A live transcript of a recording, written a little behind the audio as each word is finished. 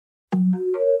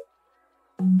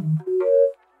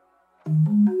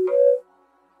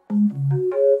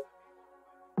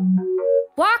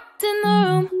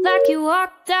like you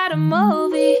walked out a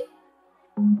movie.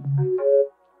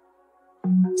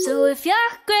 So if you're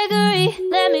Gregory,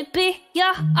 let me be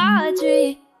your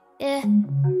Audrey. Yeah.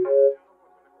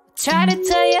 Try to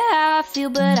tell you how I feel,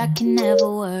 but I can never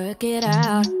work it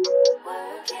out.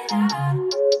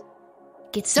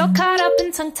 Get so caught up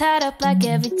and tongue tied up, like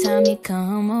every time you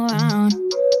come around.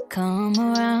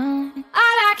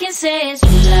 All I can say is ooh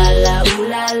la la, ooh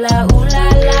la la, ooh la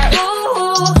la,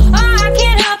 ooh. Oh, I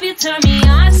can't help you, turn me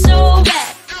on so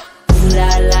bad. Ooh la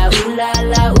la, ooh la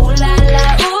la, ooh la la,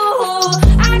 ooh.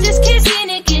 I just can't seem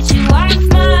to get you off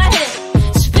my head.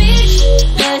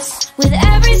 Speechless with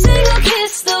every single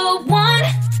kiss, the one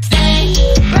thing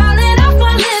rolling off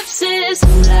my lips is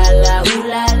ooh la la, ooh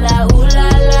la la, ooh la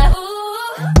la, ooh.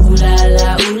 Ooh la la,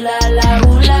 ooh la la,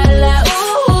 ooh la la, ooh.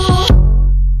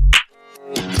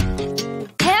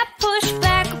 Hair pushed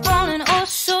back, rolling oh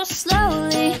so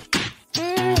slowly.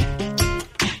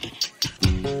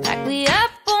 Like we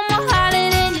up on my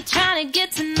holiday and you're trying to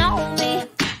get to know me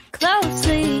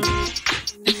closely.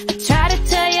 I try to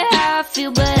tell you how I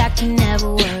feel, but I can never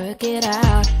work it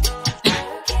out.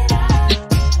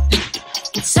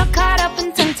 Get so caught up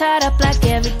and tongue tied up, like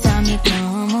every time you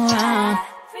come around.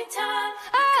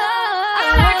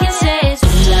 All I can say is ooh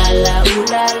la la, ooh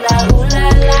la la, ooh la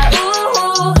la,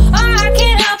 ooh. Oh, I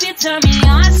can't help you, turn me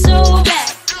on so bad.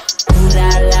 Ooh la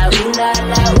la, ooh la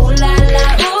la, ooh la la,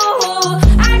 ooh.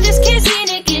 I just can't seem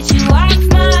to get you off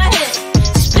my head.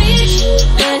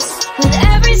 Speechless with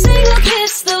every single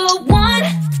kiss, the one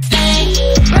thing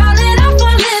rolling off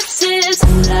my lips is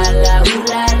ooh la la, ooh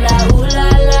la la, ooh la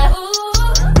la, ooh.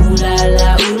 Ooh la la,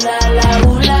 ooh la la,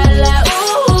 ooh la la, ooh.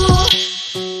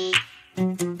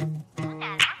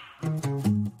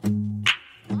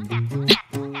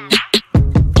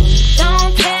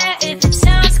 Don't care if it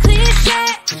sounds cliche,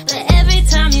 but every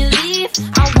time you leave,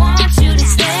 I want you to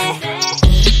stay.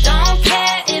 Don't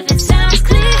care if it sounds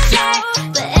cliche,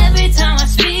 but every time I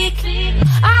speak,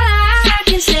 all I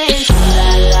can say is ooh la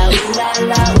la, ooh la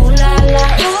la, ooh la la,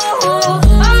 ooh.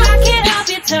 Oh, I can't help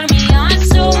you, turn me on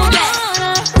so bad.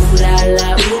 Ooh la la,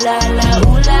 ooh la la,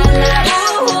 ooh la la,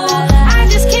 ooh. I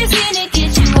just can't seem to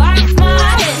get you off my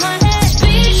head.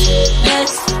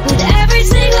 Speechless with every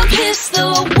single kiss, the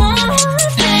one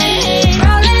thing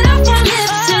rolling off my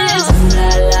lips is ooh la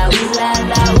la, ooh la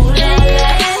la, ooh la la,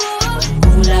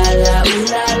 ooh la la, ooh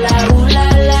la la, ooh la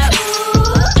la, ooh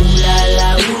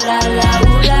la la, ooh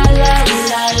la la, ooh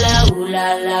la la, ooh la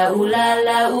la, ooh la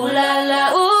la, ooh la la,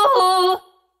 ooh.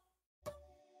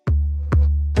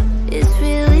 It's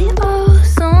really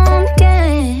awesome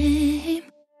game.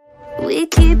 We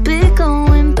keep it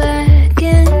going back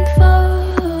and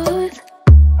forth,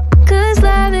 'cause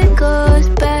love it goes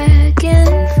back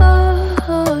and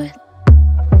forth,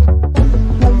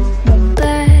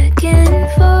 back and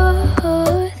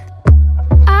forth.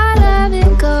 Our love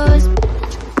it goes.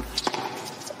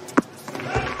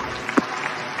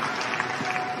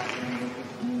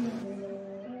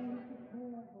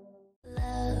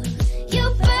 You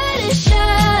better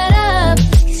shut up,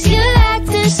 'cause you're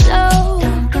acting so.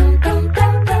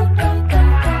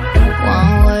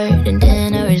 One word and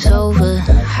dinner is over.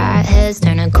 Hot heads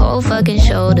turning cold fucking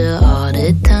shoulder all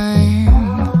the time,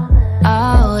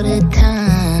 all the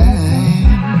time.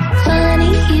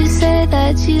 Funny you say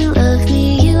that you love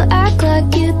me, you act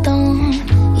like you don't.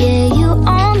 Yeah, you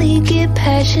only get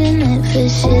passionate for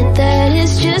shit that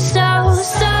is just so